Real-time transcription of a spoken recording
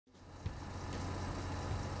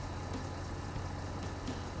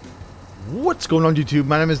What's going on YouTube?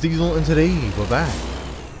 My name is Diesel and today we're back.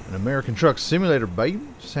 An American Truck Simulator, baby.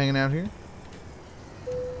 Just hanging out here.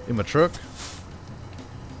 In my truck.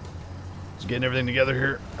 Just getting everything together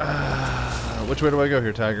here. Which way do I go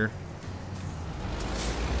here, Tiger?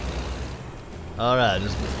 Alright,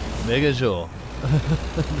 just making sure.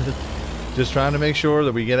 Just trying to make sure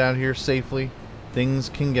that we get out here safely. Things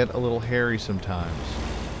can get a little hairy sometimes.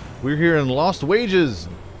 We're here in Lost Wages,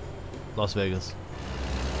 Las Vegas.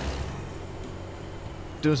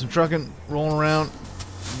 Doing some trucking, rolling around,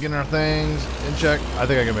 getting our things in check. I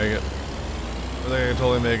think I can make it. I think I can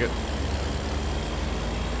totally make it.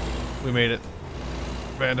 We made it.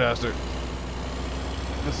 Fantastic.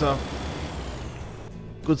 Good stuff.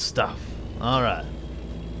 Good stuff. Alright.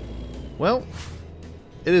 Well,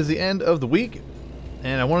 it is the end of the week,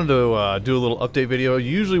 and I wanted to do a little update video.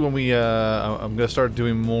 Usually when we, I'm going to start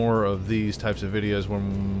doing more of these types of videos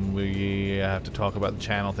when we have to talk about the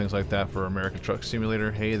channel, things like that for American Truck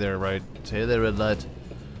Simulator. Hey there, right? Hey there, red light.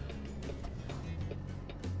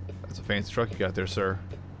 That's a fancy truck you got there, sir.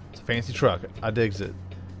 It's a fancy truck. I digs it.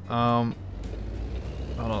 Hold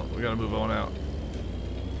on, we gotta move on out.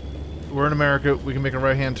 We're in America. We can make a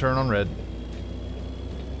right-hand turn on red.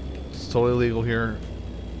 It's totally legal here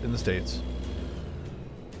in the States.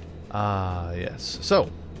 Yes. So,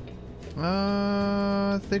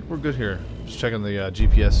 I think we're good here. Just checking the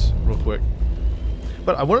GPS real quick.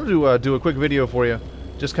 But I wanted to do a quick video for you,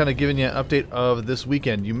 just kind of giving you an update of this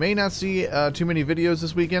weekend. You may not see too many videos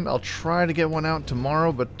this weekend. I'll try to get one out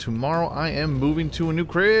tomorrow, but tomorrow I am moving to a new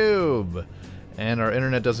crib, and our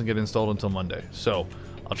internet doesn't get installed until Monday. So,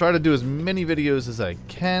 I'll try to do as many videos as I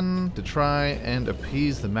can to try and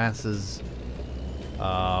appease the masses.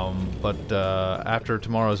 But after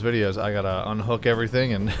tomorrow's videos, I gotta unhook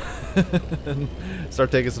everything and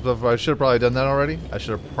start taking some stuff. I should have probably done that already. I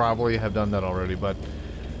should have probably have done that already, but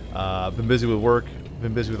I've been busy with work,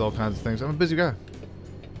 been busy with all kinds of things. I'm a busy guy.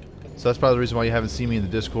 So that's probably the reason why you haven't seen me in the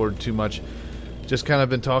Discord too much. Just kind of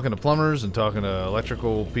been talking to plumbers and talking to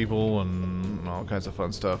electrical people and all kinds of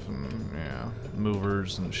fun stuff, and yeah,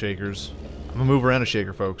 movers and shakers. I'm a mover and a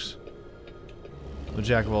shaker, folks. I'm a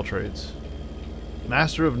jack of all trades.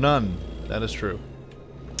 Master of none. That is true.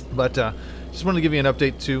 But just wanted to give you an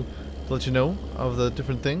update to let you know of the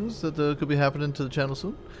different things that could be happening to the channel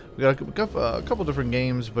soon. We got a couple different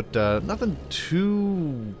games, but nothing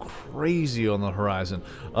too crazy on the horizon,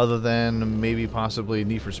 other than maybe possibly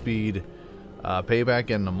Need for Speed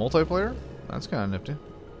Payback and a multiplayer. That's kind of nifty.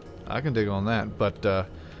 I can dig on that, but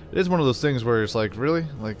it is one of those things where it's like, really,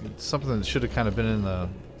 like it's something that should have kind of been in the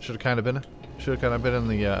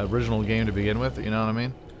original game to begin with, you know what I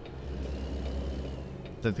mean?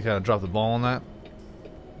 That they kind of dropped the ball on that.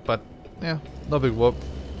 But, yeah, no big whoop.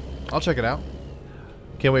 I'll check it out.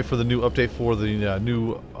 Can't wait for the new update for the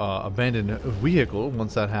new abandoned vehicle.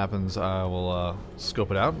 Once that happens, I will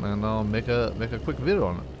scope it out and I'll make a quick video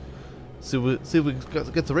on it. See if we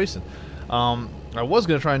get to racing. I was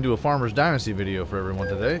going to try and do a Farmer's Dynasty video for everyone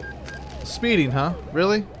today. Speeding, huh?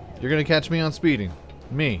 Really? You're going to catch me on speeding?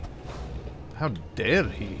 Me? How dare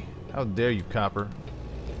he? How dare you, copper?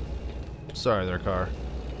 Sorry there, car.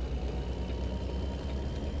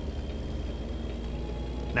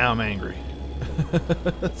 Now I'm angry.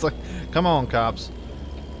 It's like, come on, cops.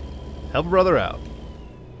 Help a brother out.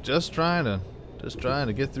 Just trying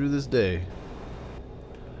to get through this day.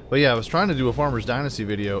 But yeah, I was trying to do a Farmer's Dynasty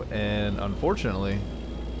video, and unfortunately,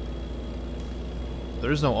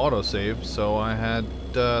 there's no autosave, so I had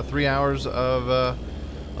 3 hours of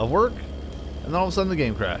work, and then all of a sudden the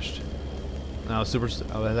game crashed. Now I was super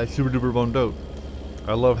duper bummed out.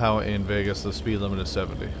 I love how in Vegas the speed limit is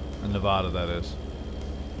 70. In Nevada, that is.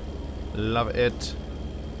 Love it.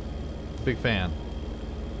 Big fan.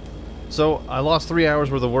 So I lost 3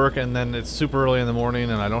 hours worth of work, and then it's super early in the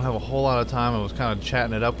morning, and I don't have a whole lot of time. I was kind of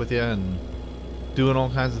chatting it up with you and doing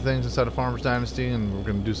all kinds of things inside of Farmer's Dynasty, and we're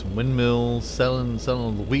gonna do some windmills, selling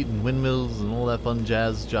the wheat and windmills and all that fun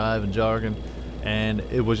jazz, jive, and jargon. And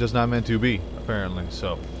it was just not meant to be, apparently.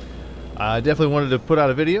 So I definitely wanted to put out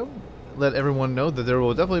a video, let everyone know that there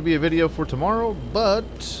will definitely be a video for tomorrow,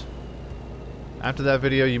 but after that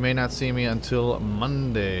video you may not see me until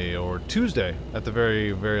Monday or Tuesday at the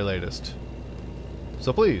very, very latest.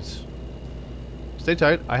 So please stay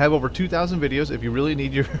tight. I have over 2,000 videos. If you really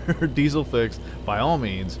need your diesel fix, by all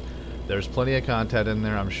means, there's plenty of content in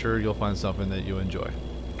there. I'm sure you'll find something that you enjoy,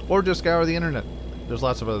 or just scour the internet. There's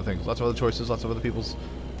lots of other things, lots of other choices, lots of other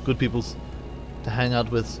good people's to hang out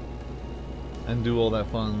with and do all that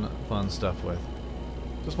fun stuff with.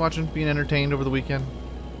 Just watching, being entertained over the weekend.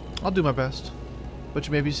 I'll do my best, but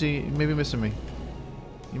you maybe missing me.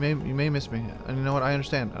 You may miss me, and you know what? I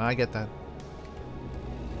understand, and I get that.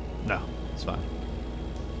 No, it's fine.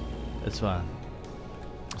 It's fine.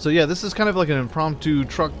 So yeah, this is kind of like an impromptu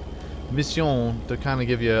truck mission to kind of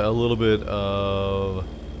give you a little bit of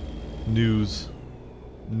news.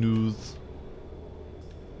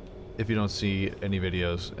 If you don't see any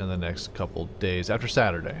videos in the next couple days after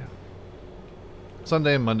Saturday.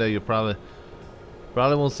 Sunday and Monday, you probably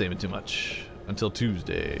won't see me too much until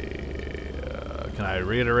Tuesday. Can I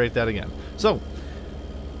reiterate that again? So,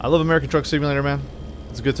 I love American Truck Simulator, man.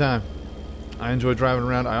 It's a good time. I enjoy driving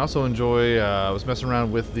around. I also enjoy, I was messing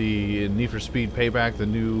around with the Need for Speed Payback, the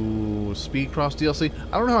new Speed Cross DLC.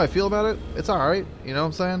 I don't know how I feel about it. It's alright, you know what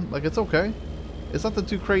I'm saying? Like, it's okay. It's nothing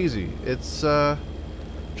too crazy. It's,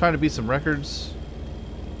 trying to beat some records.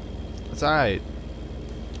 It's alright.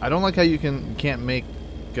 I don't like how you can't make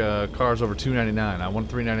cars over $2.99. I want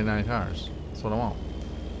 $3.99 cars. That's what I want.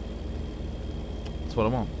 That's what I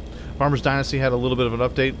want. Farmer's Dynasty had a little bit of an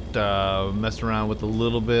update. Messed around with a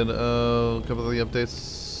little bit of a couple of the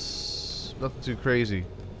updates. Nothing too crazy.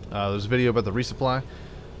 There's a video about the resupply.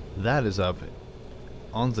 That is up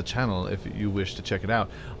on the channel if you wish to check it out.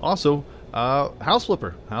 Also, House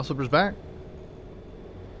Flipper. House Flipper's back.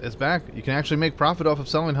 It's back. You can actually make profit off of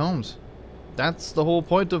selling homes. That's the whole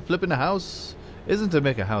point of flipping a house. Isn't to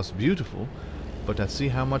make a house beautiful, but to see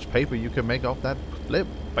how much paper you can make off that flip,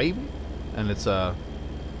 baby. And it's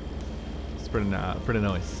pretty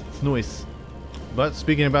nice. It's nice. But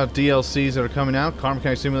speaking about DLCs that are coming out, Car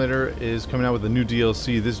Mechanic Simulator is coming out with a new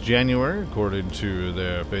DLC this January, according to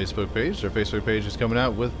their Facebook page. Their Facebook page is coming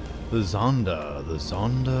out with the Zonda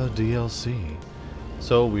DLC.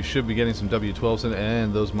 So we should be getting some W12s in,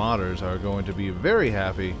 and those modders are going to be very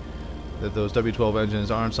happy that those W12 engines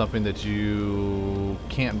aren't something that you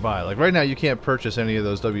can't buy. Like right now, you can't purchase any of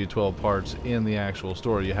those W12 parts in the actual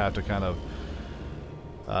store. You have to kind of...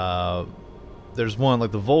 there's one,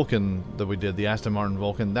 like the Vulcan that we did, the Aston Martin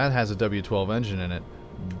Vulcan, that has a W12 engine in it.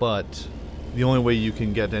 But the only way you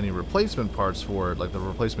can get any replacement parts for it, like the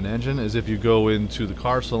replacement engine, is if you go into the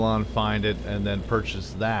car salon, find it, and then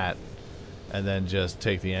purchase that. And then just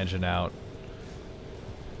take the engine out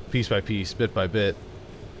piece by piece, bit by bit,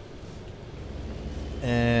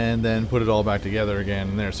 and then put it all back together again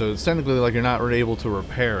in there. So it's technically like you're not really able to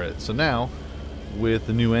repair it. So now, with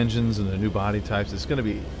the new engines and the new body types, it's going to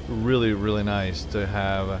be really, really nice to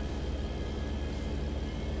have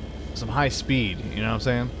some high speed, you know what I'm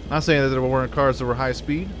saying? Not saying that there weren't cars that were high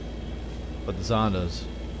speed, but the Zondas.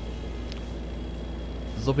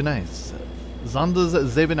 They'll be nice.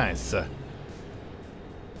 Zondas, they be nice.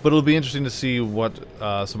 But it'll be interesting to see what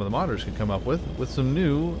some of the modders can come up with some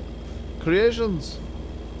new creations.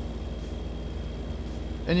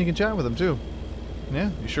 And you can chat with them too. Yeah,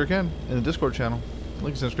 you sure can. In the Discord channel.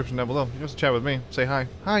 Link is in the description down below. You can also chat with me. Say hi.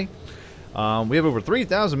 Hi. We have over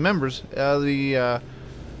 3,000 members. The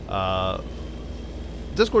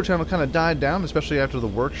Discord channel kind of died down, especially after the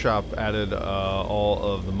workshop added all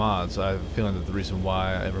of the mods. I have a feeling that the reason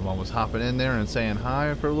why everyone was hopping in there and saying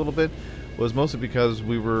hi for a little bit was mostly because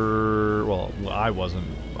we were, well, I wasn't.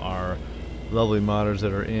 Our lovely modders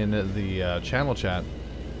that are in the channel chat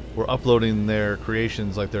were uploading their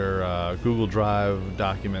creations, like their Google Drive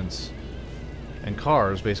documents and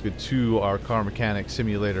cars, basically, to our Car Mechanic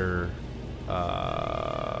Simulator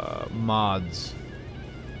mods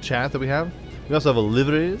chat that we have. We also have a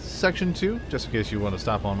liveries section too, just in case you want to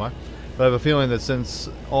stop on by. But I have a feeling that since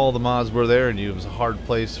all the mods were there and it was a hard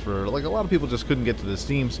place for, like, a lot of people just couldn't get to the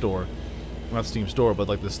Steam store. Not Steam store, but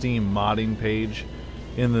like the Steam modding page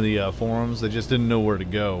in the forums. They just didn't know where to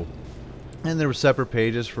go. And there were separate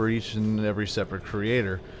pages for each and every separate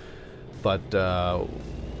creator. But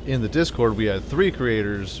in the Discord, we had 3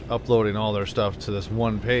 creators uploading all their stuff to this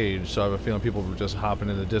one page. So I have a feeling people were just hopping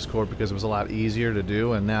in the Discord because it was a lot easier to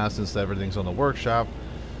do. And now, since everything's on the workshop,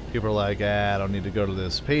 people are like, I don't need to go to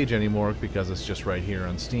this page anymore because it's just right here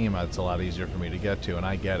on Steam. It's a lot easier for me to get to, and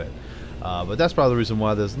I get it. But that's probably the reason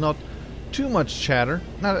why there's not too much chatter.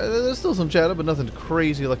 There's still some chatter, but nothing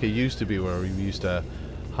crazy like it used to be, where we used to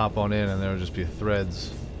hop on in and there would just be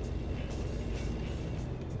threads.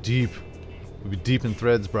 Deep. We'd be deep in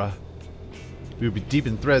threads, bruh. We would be deep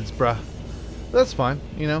in threads, bruh. That's fine,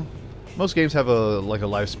 you know. Most games have a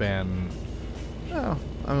lifespan. Well,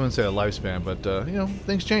 I wouldn't say a lifespan, but you know,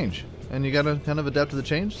 things change, and you gotta kind of adapt to the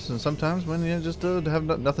changes. And sometimes when you just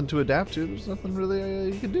have nothing to adapt to, there's nothing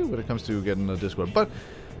really you can do when it comes to getting a Discord. But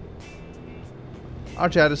our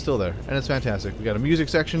chat is still there, and it's fantastic. We got a music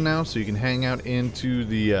section now, so you can hang out into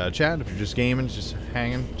the chat if you're just gaming, just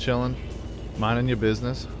hanging, chilling, minding your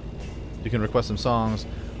business. You can request some songs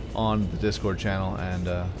on the Discord channel and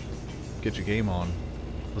get your game on.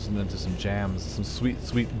 listening to some jams, some sweet,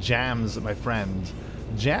 sweet jams, my friends.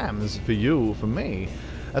 Jams for you, for me.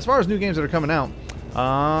 As far as new games that are coming out,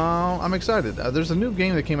 I'm excited. There's a new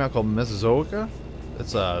game that came out called Mesozoica.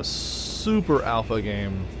 It's a super alpha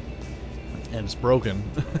game, and it's broken.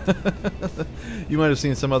 You might have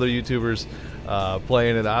seen some other YouTubers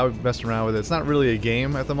playing it. I messed around with it. It's not really a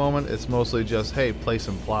game at the moment. It's mostly just, hey, place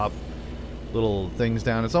and plop little things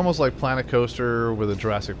down. It's almost like Planet Coaster with a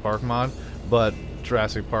Jurassic Park mod, but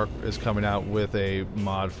Jurassic Park is coming out with a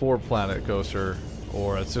mod for Planet Coaster,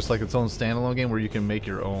 or it's just like its own standalone game where you can make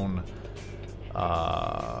your own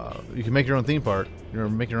theme park. You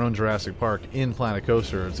make your own Jurassic Park in Planet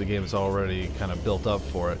Coaster. It's a game that's already kind of built up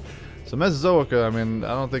for it. So Mesozoica, I mean, I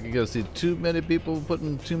don't think you're going to see too many people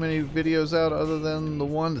putting too many videos out other than the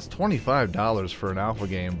one. It's $25 for an alpha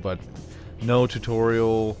game, but no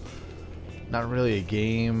tutorial, not really a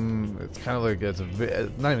game. It's kind of like,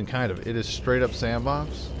 not even kind of, it is straight up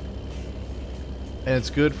sandbox. And it's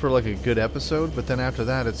good for like a good episode, but then after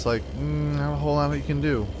that it's like, not a whole lot you can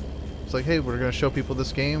do. It's like, hey, we're going to show people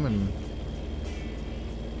this game, and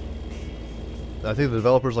I think the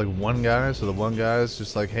developer's like one guy, so the one guy's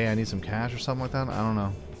just like, hey, I need some cash or something like that.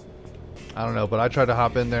 I don't know, but I tried to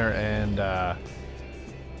hop in there and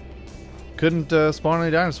couldn't spawn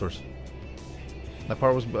any dinosaurs. That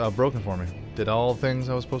part was broken for me. Did all the things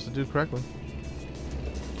I was supposed to do correctly.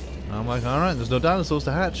 I'm like, alright, there's no dinosaurs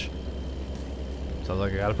to hatch. So I was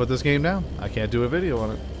like, I gotta put this game down. I can't do a video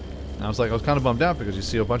on it. And I was kind of bummed out because you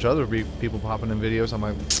see a bunch of other people popping in videos. I'm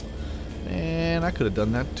like, man, I could have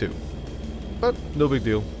done that too. But no big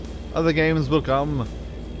deal. Other games will come,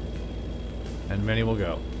 and many will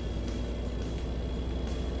go.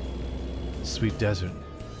 Sweet desert.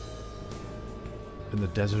 In the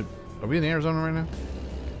desert. Are we in Arizona right now?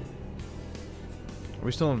 Are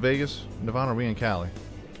we still in Vegas, Nevada? Or are we in Cali?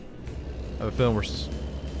 I have a feeling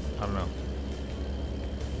I don't know.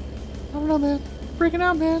 I don't know, man. Freaking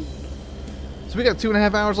out, man. So we got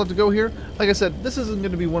 2.5 hours left to go here. Like I said, this isn't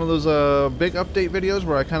going to be one of those big update videos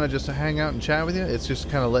where I kind of just hang out and chat with you. It's just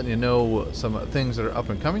kind of letting you know some things that are up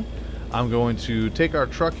and coming. I'm going to take our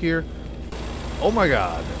truck here. Oh my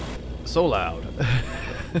God, so loud.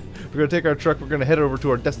 We're going to take our truck. We're going to head over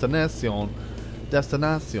to our destination,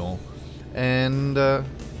 and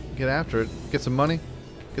get after it. Get some money,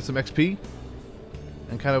 get some XP,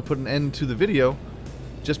 and kind of put an end to the video.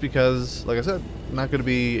 Just because, like I said, not going to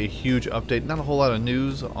be a huge update, not a whole lot of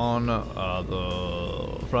news on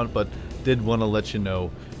the front, but did want to let you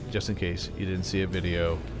know, just in case you didn't see a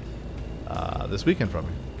video this weekend from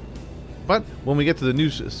me. But when we get to the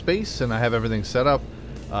new space and I have everything set up,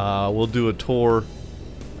 we'll do a tour.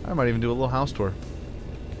 I might even do a little house tour.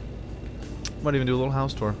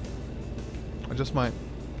 I just might.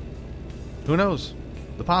 Who knows?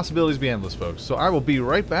 The possibilities be endless, folks. So I will be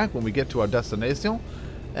right back when we get to our destination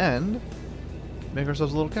and make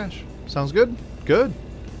ourselves a little cash. Sounds good? Good.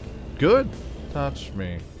 Good. Touch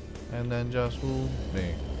me and then just move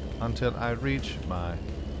me until I reach my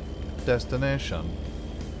destination.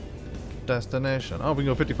 Oh, we can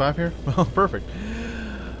go 55 here? Oh, perfect.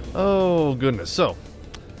 Oh, goodness. So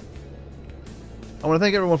I want to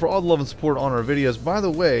thank everyone for all the love and support on our videos. By the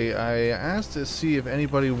way, I asked to see if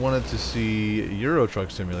anybody wanted to see Euro Truck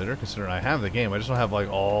Simulator, considering I have the game. I just don't have like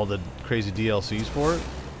all the crazy DLCs for it.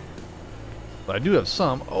 But I do have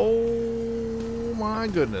some. Oh my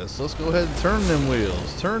goodness. Let's go ahead and turn them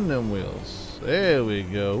wheels. Turn them wheels. There we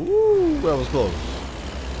go. Woo, that was close.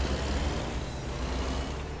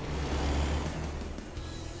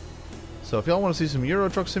 So if y'all want to see some Euro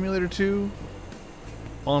Truck Simulator 2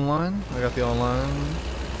 online, I got the online.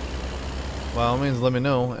 By all means, let me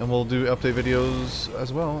know, and we'll do update videos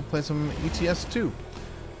as well. Play some ETS 2.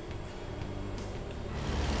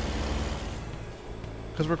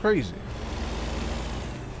 Because we're crazy.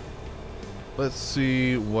 Let's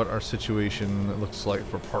see what our situation looks like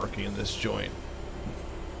for parking in this joint.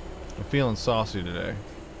 I'm feeling saucy today.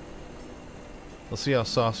 Let's see how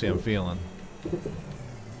saucy I'm feeling.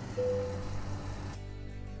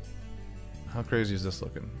 How crazy is this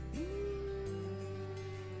looking?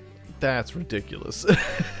 That's ridiculous.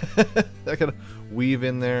 I gotta weave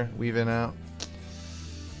in there, weave in out.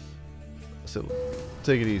 So,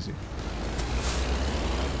 take it easy.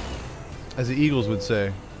 As the Eagles would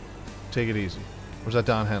say, take it easy. Or was that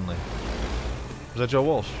Don Henley? Was that Joe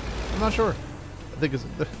Walsh? I'm not sure. I think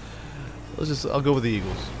it's... I'll go with the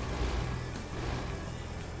Eagles.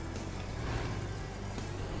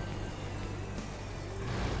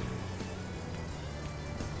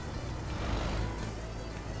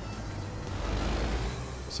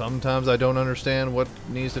 Sometimes I don't understand what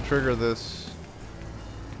needs to trigger this.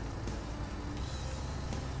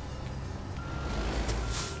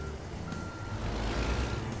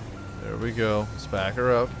 we go. Let's back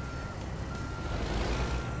her up.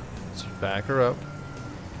 Let's back her up.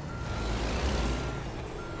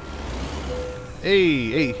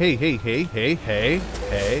 Hey, hey, hey, hey, hey, hey, hey,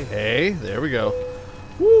 hey, hey. There we go.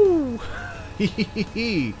 Woo!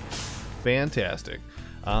 Fantastic.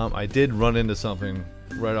 I did run into something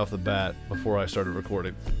right off the bat before I started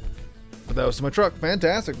recording. But that was to my truck.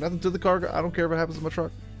 Fantastic. Nothing to the cargo. I don't care if it happens to my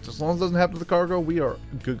truck. Just as long as it doesn't happen to the cargo, we are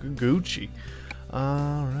Gucci.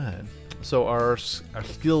 Alright. So our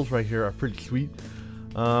skills right here are pretty sweet.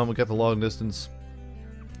 We got the long distance,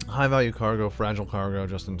 high value cargo, fragile cargo,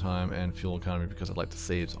 just in time, and fuel economy because I'd like to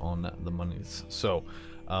save on the monies. So,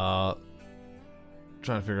 trying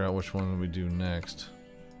to figure out which one we do next.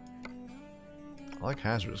 I like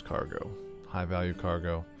hazardous cargo, high value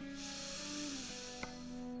cargo.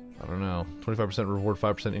 I don't know. 25% reward,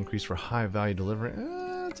 5% increase for high value delivery.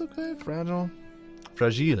 It's okay. Fragile.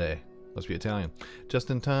 Fragile. Must be Italian.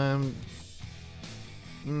 Just in time.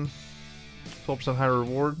 12% higher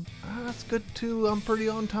reward. That's good too. I'm pretty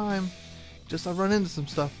on time. Just I run into some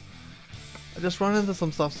stuff. I just run into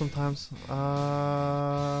some stuff sometimes. 3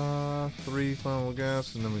 flammable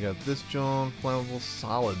gas, and then we got this John flammable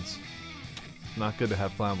solids. Not good to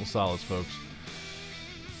have flammable solids, folks.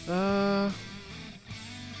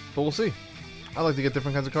 But we'll see. I like to get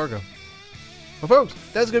different kinds of cargo. Well, folks,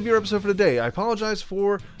 that's going to be our episode for today. I apologize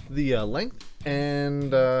for the length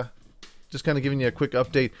and just kind of giving you a quick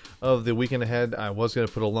update of the weekend ahead. I was going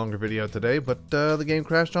to put a longer video today, but the game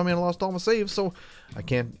crashed on me and I lost all my saves, so I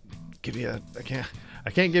can't give you I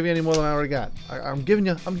can't give you any more than I already got. I'm giving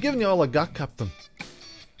you all I got, Captain.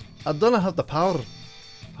 I don't have the power.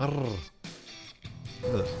 Arr.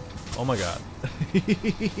 Oh my god.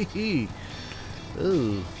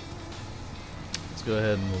 Ooh. Let's go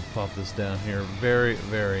ahead and we'll pop this down here. Very,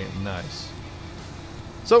 very nice.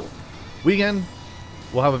 So, weekend,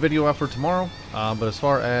 we'll have a video out for tomorrow. But as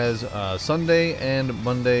far as Sunday and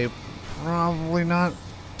Monday, probably not.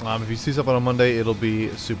 If you see something on Monday, it'll be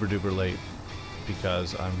super duper late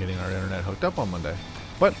because I'm getting our internet hooked up on Monday.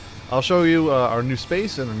 But I'll show you our new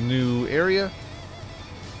space and a new area.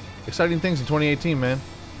 Exciting things in 2018, man.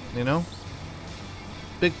 You know?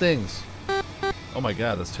 Big things. Oh my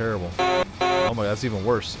god, that's terrible. Oh my god, that's even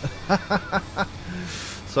worse.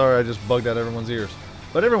 Sorry, I just bugged out everyone's ears.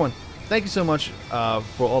 But everyone, thank you so much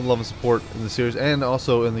for all the love and support in the series, and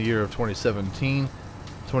also in the year of 2017.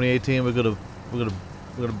 2018, we're gonna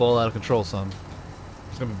ball out of control, son.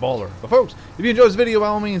 It's gonna be baller. But folks, if you enjoyed this video, by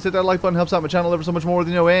all means, hit that like button. Helps out my channel ever so much more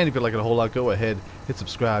than you know. And if you like it a whole lot, go ahead, hit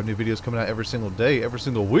subscribe. New videos coming out every single day, every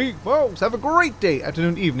single week, folks. Have a great day,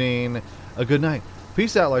 afternoon, evening, a good night.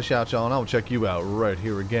 Peace out, like shout y'all, and I'll check you out right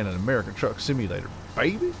here again in American Truck Simulator,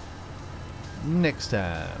 baby. Next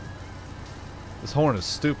time. This horn is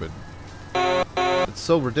stupid. It's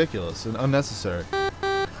so ridiculous and unnecessary.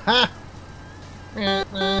 Ha!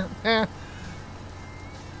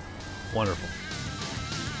 Wonderful.